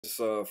It's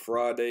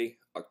Friday,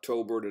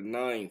 October the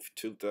 9th,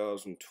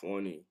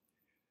 2020.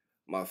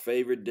 My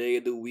favorite day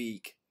of the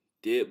week,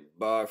 Dip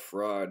by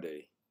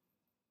Friday.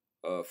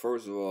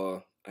 First of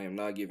all, I am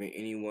not giving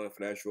anyone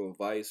financial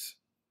advice.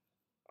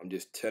 I'm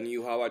just telling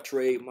you how I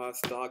trade my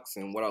stocks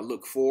and what I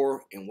look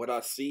for and what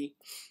I see.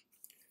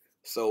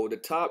 So the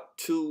top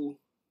two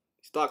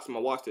stocks on my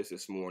watch list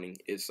this morning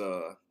is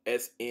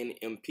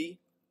SNMP,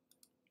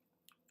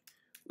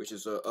 which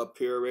is up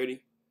here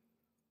already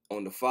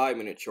on the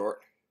 5-minute chart.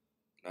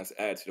 Let's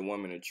add to the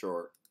 1-minute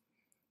chart.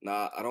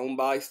 Now, I don't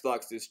buy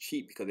stocks this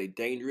cheap because they're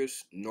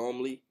dangerous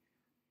normally.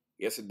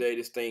 Yesterday,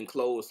 this thing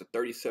closed at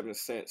 37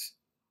 cents.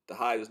 The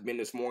highest it's been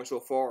this morning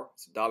so far,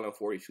 it's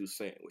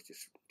 $1.42, which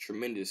is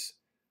tremendous,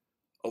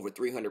 over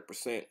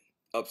 300%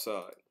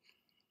 upside.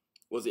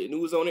 Was there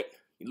news on it?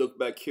 You look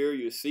back here,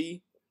 you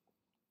see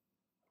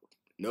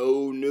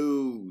no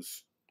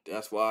news.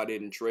 That's why I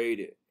didn't trade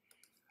it.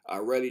 I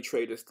rarely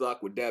trade a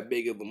stock with that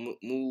big of a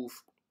move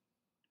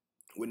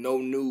with no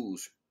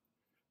news,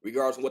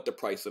 regardless of what the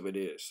price of it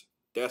is.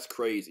 That's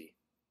crazy.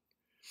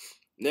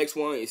 Next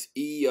one is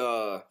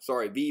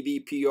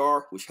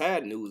VVPR, which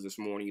had news this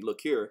morning. You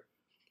look here.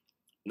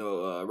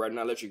 Right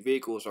now electric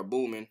vehicles are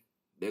booming.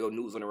 They go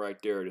news on it right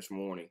there this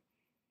morning.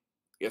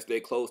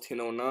 Yesterday closed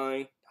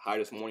 10:09. High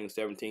this morning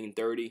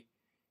 17:30.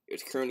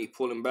 It's currently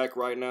pulling back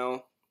right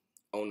now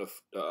on the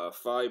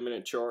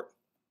 5-minute chart.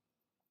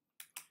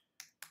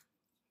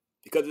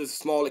 Because it's a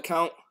small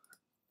account,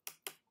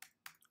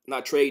 I'm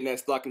not trading that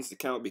stock in this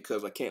account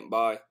because I can't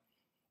buy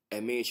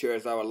as many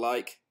shares as I would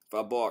like. If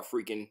I bought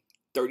freaking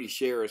 30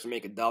 shares to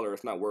make $1,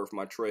 it's not worth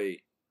my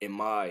trade in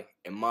my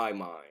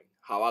mind,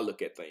 how I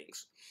look at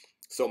things.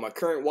 So my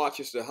current watch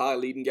is the high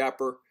leading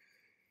gapper,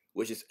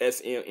 which is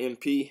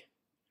SNMP.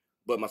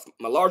 But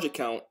my large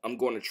account, I'm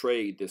going to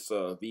trade this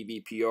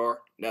VVPR.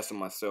 That's on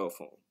my cell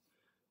phone.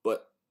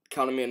 But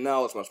counting me in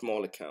now is my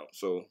small account.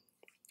 So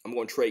I'm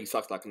going to trade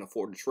stocks I can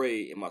afford to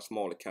trade in my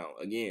small account.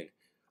 Again,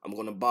 I'm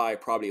going to buy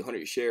probably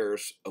 100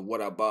 shares of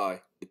what I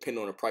buy,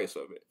 depending on the price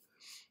of it.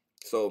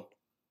 So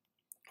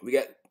we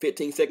got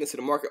 15 seconds till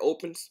the market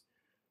opens.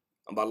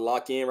 I'm about to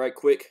lock in right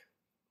quick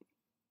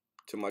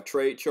to my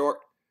trade chart.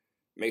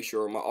 Make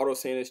sure my auto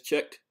send is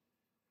checked.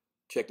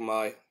 Check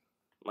my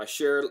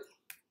share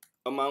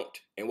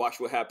amount and watch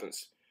what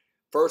happens.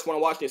 First one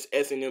I'm watching is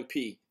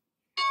SNMP.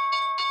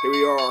 Here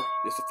we are.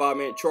 This is a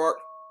 5-minute chart.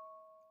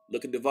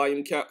 Look at the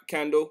volume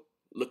candle.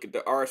 Look at the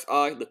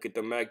RSI. Look at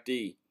the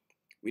MACD.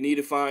 We need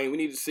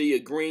to see a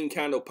green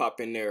candle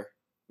pop in there.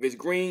 If it's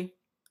green,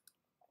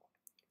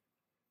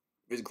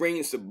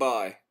 it's a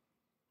buy.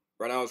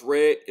 Right now it's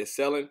red, it's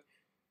selling.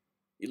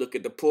 You look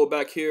at the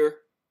pullback here.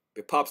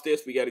 If it pops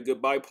this, we got a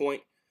good buy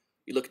point.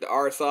 You look at the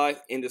RSI,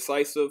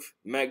 indecisive.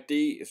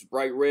 MACD is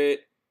bright red.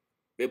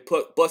 If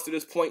it busted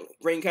this point,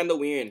 green candle,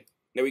 we in.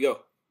 There we go.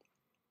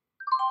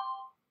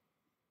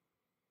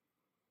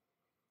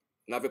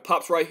 Now if it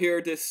pops right here,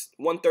 this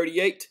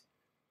 138,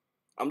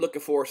 I'm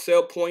looking for a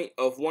sell point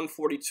of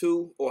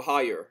 142 or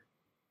higher.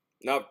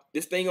 Now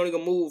this thing only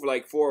gonna move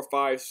like 4 or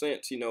 5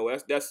 cents. You know,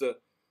 that's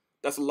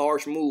a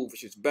large move,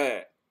 which is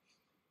bad,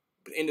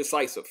 but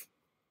indecisive.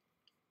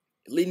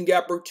 Leading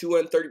gapper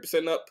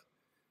 230% up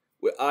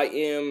with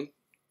RNW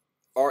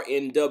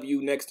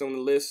next on the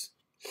list.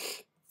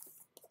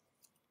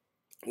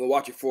 We'll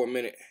watch it for a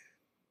minute.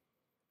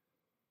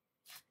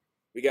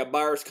 We got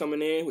buyers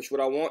coming in, which is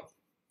what I want.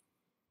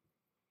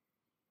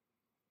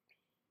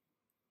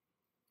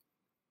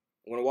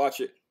 I want to watch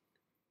it.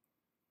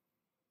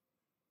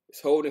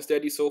 It's holding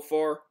steady so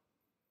far.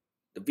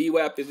 The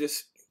VWAP is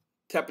just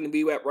tapping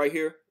the VWAP right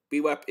here.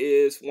 VWAP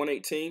is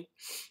 118.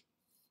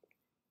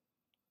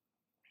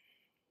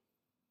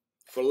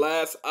 For the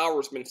last hour,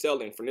 it's been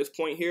selling. From this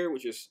point here,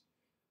 which is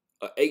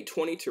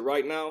 8:20 to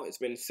right now, it's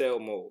been sell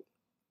mode.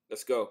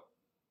 Let's go.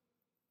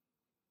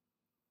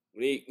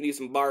 We need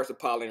some buyers to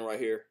pile in right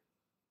here.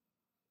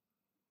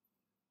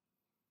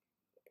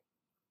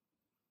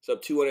 It's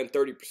up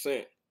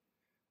 230%.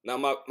 Now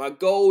my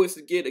goal is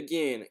to get,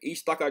 again,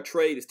 each stock I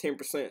trade is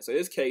 10%. So in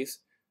this case,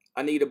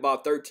 I need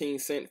about 13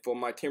 cents for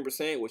my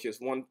 10%, which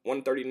is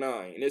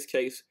 139. In this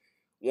case,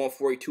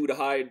 142 the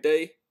high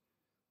today.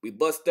 We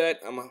bust that,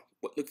 I'm gonna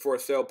look for a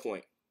sell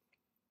point.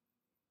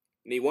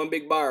 Need one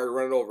big buyer to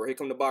run it over. Here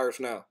come the buyers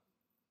now.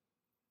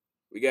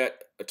 We got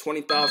a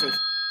 20,000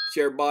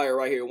 share buyer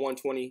right here,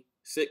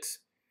 126.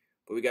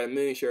 But we got a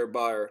 1,000,000 share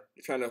buyer.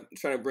 They're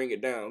trying to bring it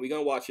down. We're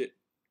gonna watch it.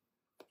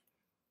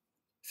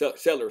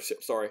 Sellers,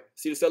 sorry.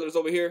 See the sellers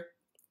over here?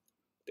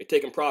 They're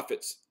taking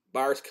profits.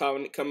 Buyers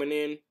coming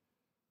in,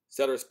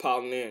 sellers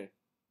piling in.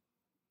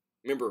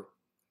 Remember,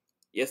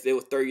 yesterday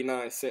was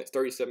 39 cents,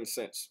 37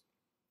 cents.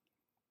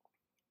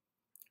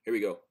 Here we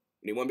go.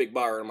 We need one big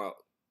buyer, I'm out.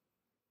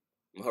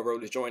 I'm gonna hover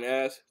over this joint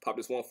as, pop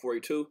this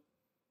 142.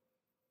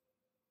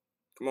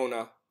 Come on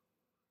now.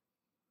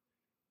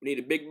 We need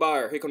a big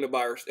buyer. Here come the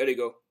buyers. There they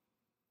go.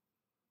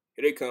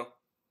 Here they come.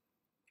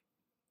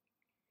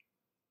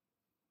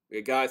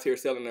 We got guys here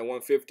selling at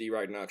 150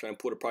 right now, trying to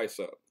pull the price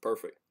up.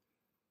 Perfect.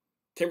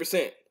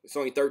 10%. It's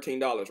only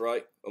 $13,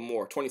 right? Or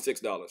more.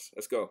 $26.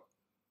 Let's go.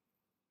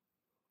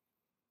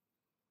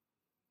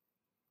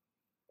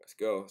 Let's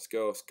go. Let's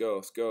go. Let's go.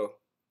 Let's go.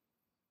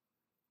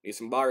 Need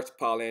some buyers to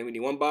pile in. We need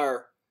one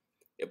buyer.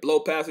 If blow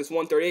past this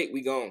 138,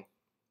 we gone.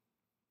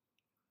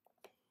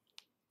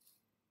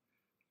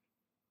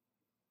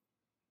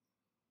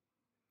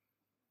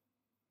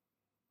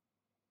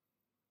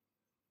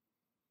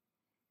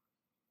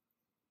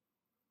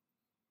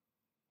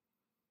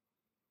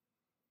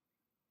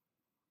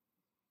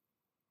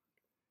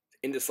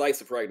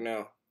 Indecisive right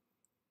now.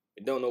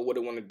 I don't know what I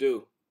want to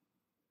do.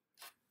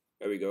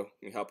 There we go.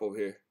 Let me hop over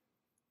here.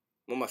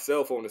 I'm on my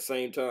cell phone at the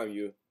same time,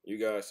 you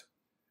guys.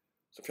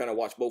 So I'm trying to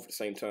watch both at the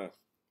same time.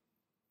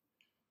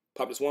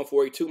 Pop this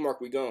 142 mark,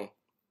 we gone.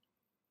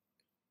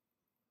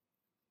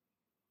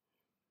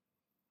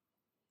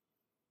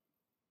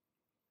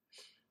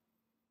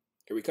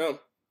 Here we come.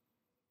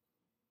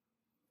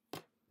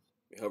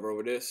 We hover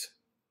over this.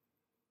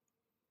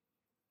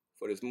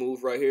 For this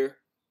move right here.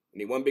 We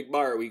need one big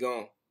buyer, we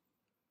gone.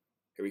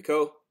 Here we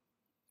go.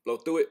 Blow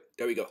through it.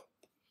 There we go.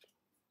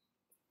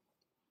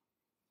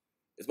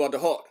 It's about to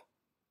halt.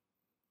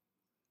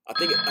 I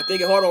think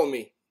it halt on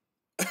me.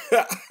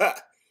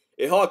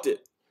 It halted.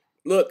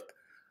 Look,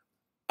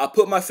 I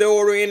put my sell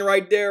order in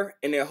right there,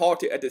 and it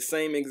halted at the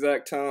same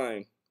exact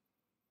time.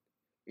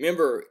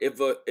 Remember,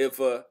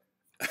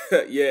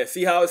 yeah,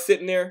 see how it's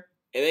sitting there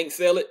and ain't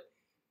sell it,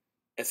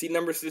 and see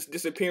numbers just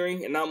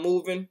disappearing and not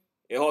moving.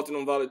 It halted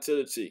on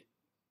volatility.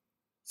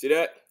 See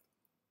that?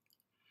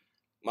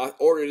 My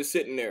order is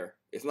sitting there.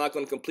 It's not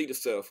going to complete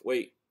itself.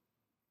 Wait.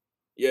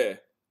 Yeah.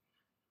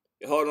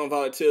 It halted on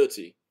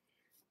volatility.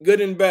 Good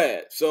and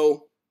bad.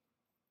 So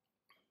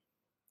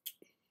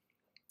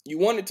you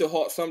want it to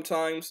halt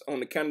sometimes on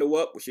the candle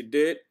up, which it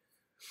did,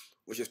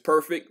 which is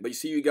perfect. But you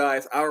see, you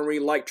guys, I don't really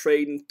like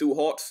trading through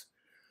halts.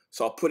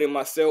 So I put in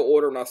my sell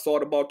order and I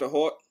thought about the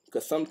halt,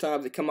 because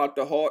sometimes it come out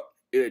the halt,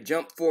 it'll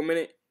jump for a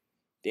minute,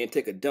 then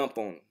take a dump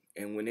on it.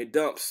 And when it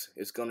dumps,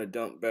 it's going to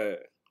dump bad.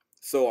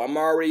 So I'm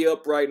already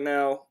up right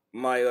now.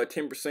 My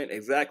 10%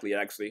 exactly,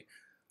 actually.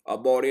 I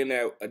bought in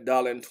at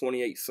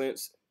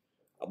 $1.28.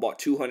 I bought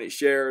 200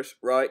 shares,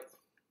 right?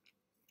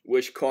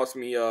 Which cost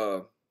me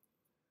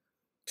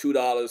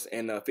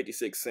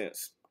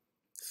 $2.56.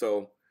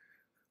 So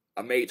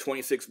I made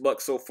 26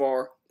 bucks so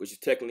far, which is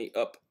technically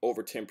up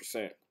over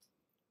 10%,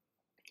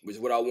 which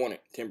is what I wanted,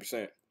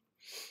 10%.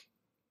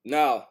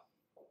 Now,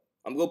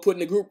 I'm going to put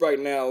in the group right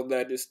now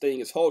that this thing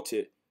is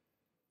halted.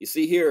 You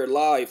see here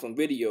live on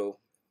video,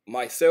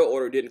 my sell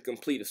order didn't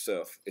complete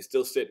itself. It's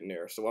still sitting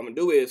there. So what I'm going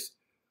to do is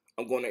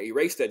I'm going to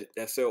erase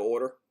that sell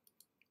order,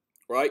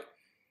 right?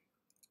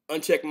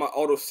 Uncheck my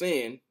auto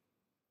send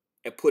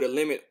and put a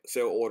limit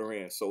sell order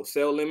in. So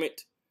sell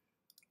limit,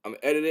 I'm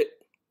going to edit it.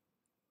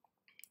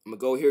 I'm going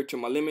to go here to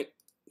my limit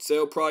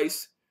sell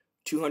price.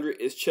 200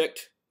 is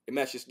checked. It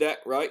matches that,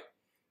 right?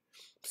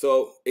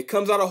 So it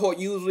comes out of halt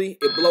usually.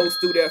 It blows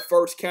through that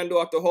first candle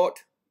out the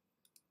halt.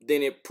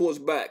 Then it pulls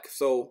back.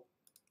 So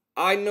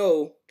I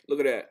know, look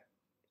at that.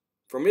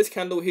 From this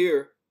candle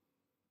here,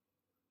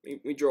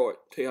 let me draw it.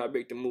 Tell you how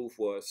big the move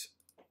was.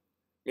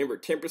 Remember,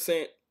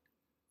 10%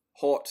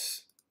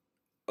 halts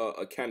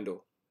a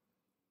candle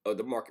of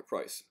the market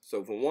price.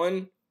 So from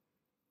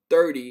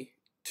 130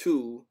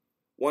 to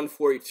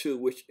 142,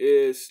 which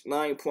is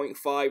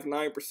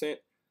 9.59%.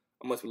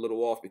 I must be a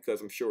little off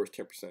because I'm sure it's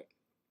 10%.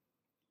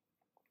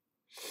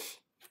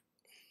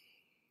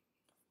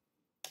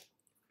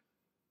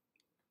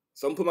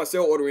 So I'm gonna put my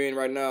sell order in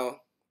right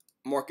now.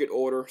 Market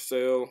order,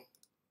 sell,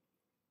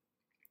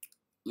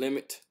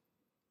 limit,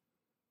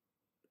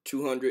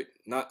 200,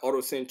 not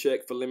auto send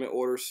check for limit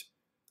orders.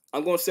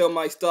 I'm gonna sell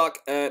my stock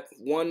at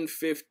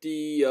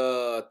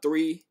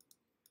 153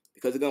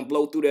 because it's gonna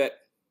blow through that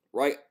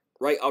right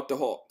out the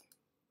halt.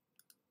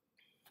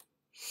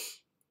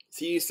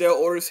 See these sell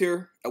orders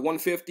here at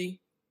 150?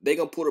 They're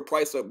gonna pull the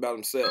price up by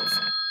themselves.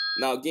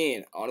 Now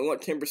again, I only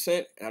want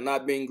 10% and I'm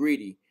not being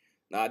greedy.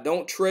 Now I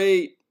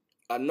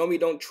normally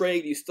don't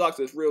trade these stocks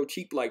that's real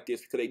cheap like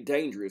this because they're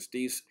dangerous.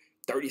 These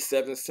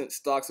 37-cent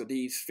stocks or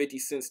these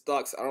 50-cent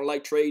stocks, I don't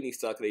like trading these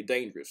stocks because they're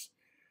dangerous.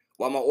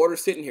 While my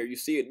order's sitting here, you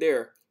see it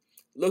there.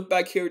 Look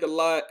back here at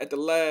the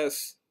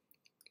last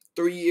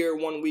 3-year,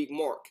 1-week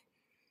mark.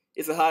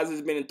 It's the highest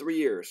it's been in 3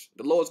 years.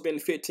 The lowest been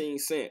 15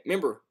 cents.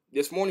 Remember,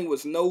 this morning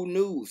was no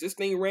news. This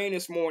thing ran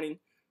this morning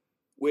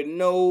with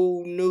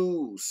no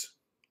news,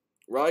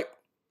 right?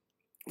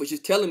 Which is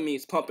telling me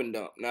it's pump and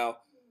dump. Now,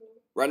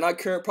 right now,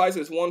 current price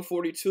is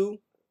 142.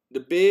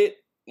 The bid,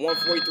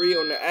 143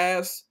 on the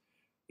ask.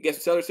 You got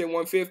some sellers here,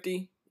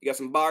 150. You got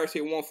some buyers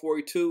here,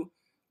 142.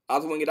 I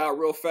was going to get out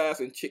real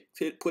fast and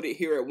put it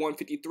here at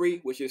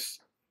 153, which is,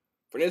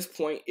 from this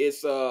point,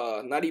 it's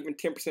not even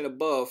 10%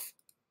 above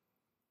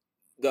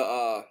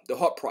the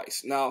hot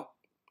price. Now,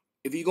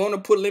 if you're going to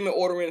put limit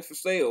order in for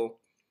sale,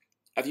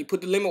 after you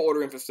put the limit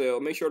order in for sale,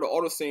 make sure the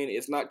auto send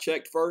is not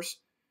checked first.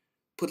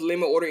 Put the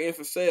limit order in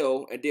for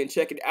sale and then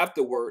check it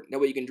afterward. That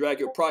way you can drag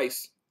your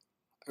price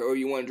however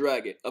you want to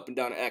drag it up and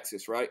down the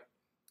axis, right?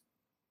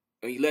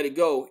 When you let it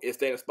go, it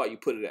stays in the spot you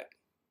put it at.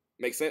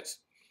 Make sense?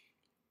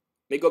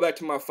 Let me go back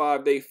to my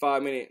 5-day,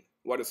 5-minute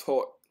while this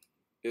halt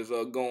is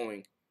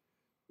going.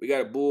 We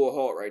got a bull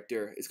halt right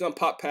there. It's gonna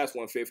pop past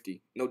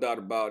 150, no doubt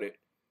about it.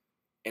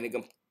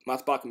 And my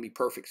spot can be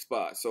perfect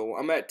spot. So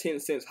I'm at 10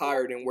 cents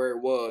higher than where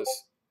it was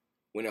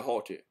when it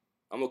halted.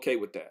 I'm okay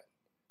with that.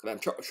 Because I'm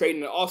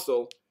trading it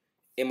also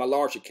in my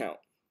large account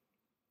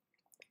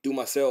through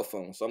my cell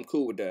phone. So I'm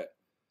cool with that.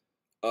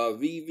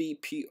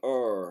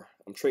 VVPR.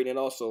 I'm trading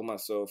also on my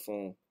cell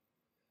phone.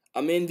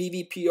 I'm in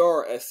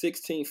VVPR at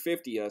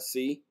 1650, I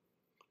see.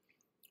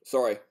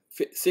 Sorry,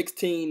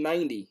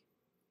 1690.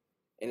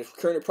 And its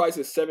current price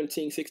is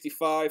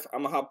 1765.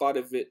 I'm gonna hop out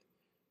of it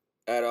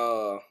at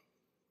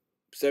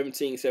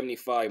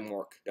 1775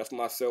 mark. That's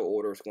my sell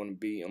order is going to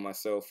be on my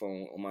cell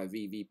phone on my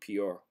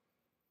VVPR.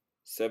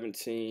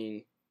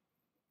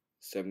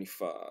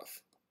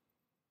 1775.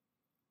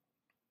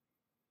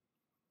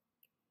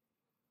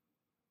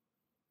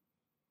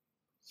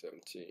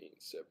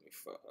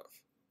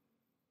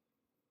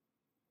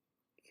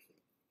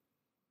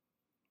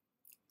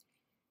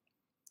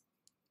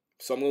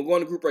 So I'm gonna go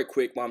in the group right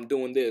quick while I'm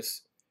doing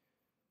this,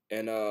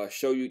 and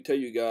tell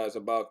you guys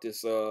about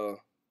this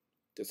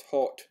this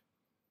halt.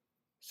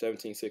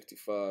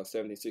 1765,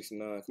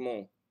 1769. Come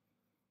on,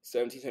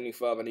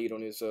 1775. I need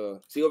on this.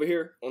 See over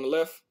here on the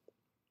left.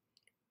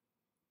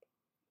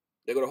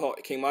 There go the halt.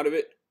 It came out of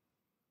it.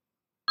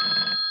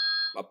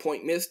 My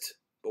point missed,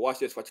 but watch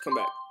this. Watch it come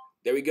back.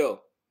 There we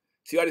go.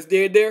 See how this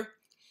did there?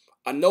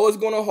 I know it's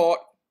gonna halt.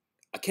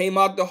 I came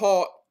out the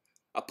halt.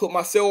 I put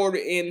my sell order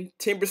in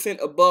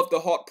 10% above the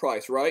halt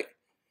price, right?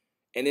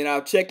 And then I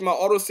checked my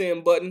auto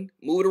send button,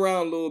 moved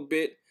around a little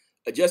bit,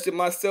 adjusted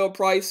my sell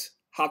price,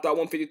 hopped out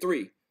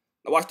 153.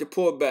 Now watch the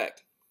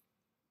pullback.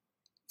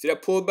 See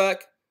that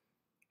pullback?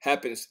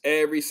 Happens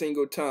every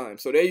single time.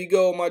 So there you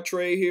go, my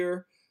trade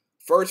here.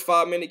 First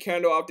 5-minute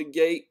candle out the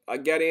gate. I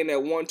got in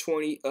at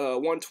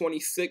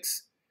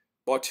 126.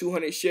 Bought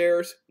 200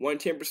 shares, won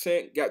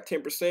 10%, got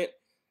 10%.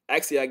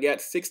 Actually, I got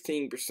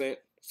 16%,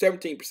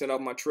 17%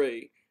 off my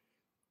trade.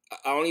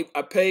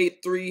 I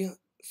paid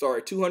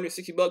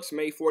 $260,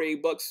 made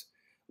 $48,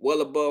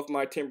 well above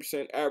my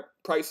 10%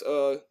 price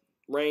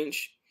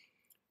range.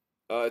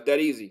 That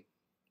easy.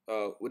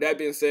 With that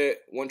being said,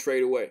 one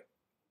trade away.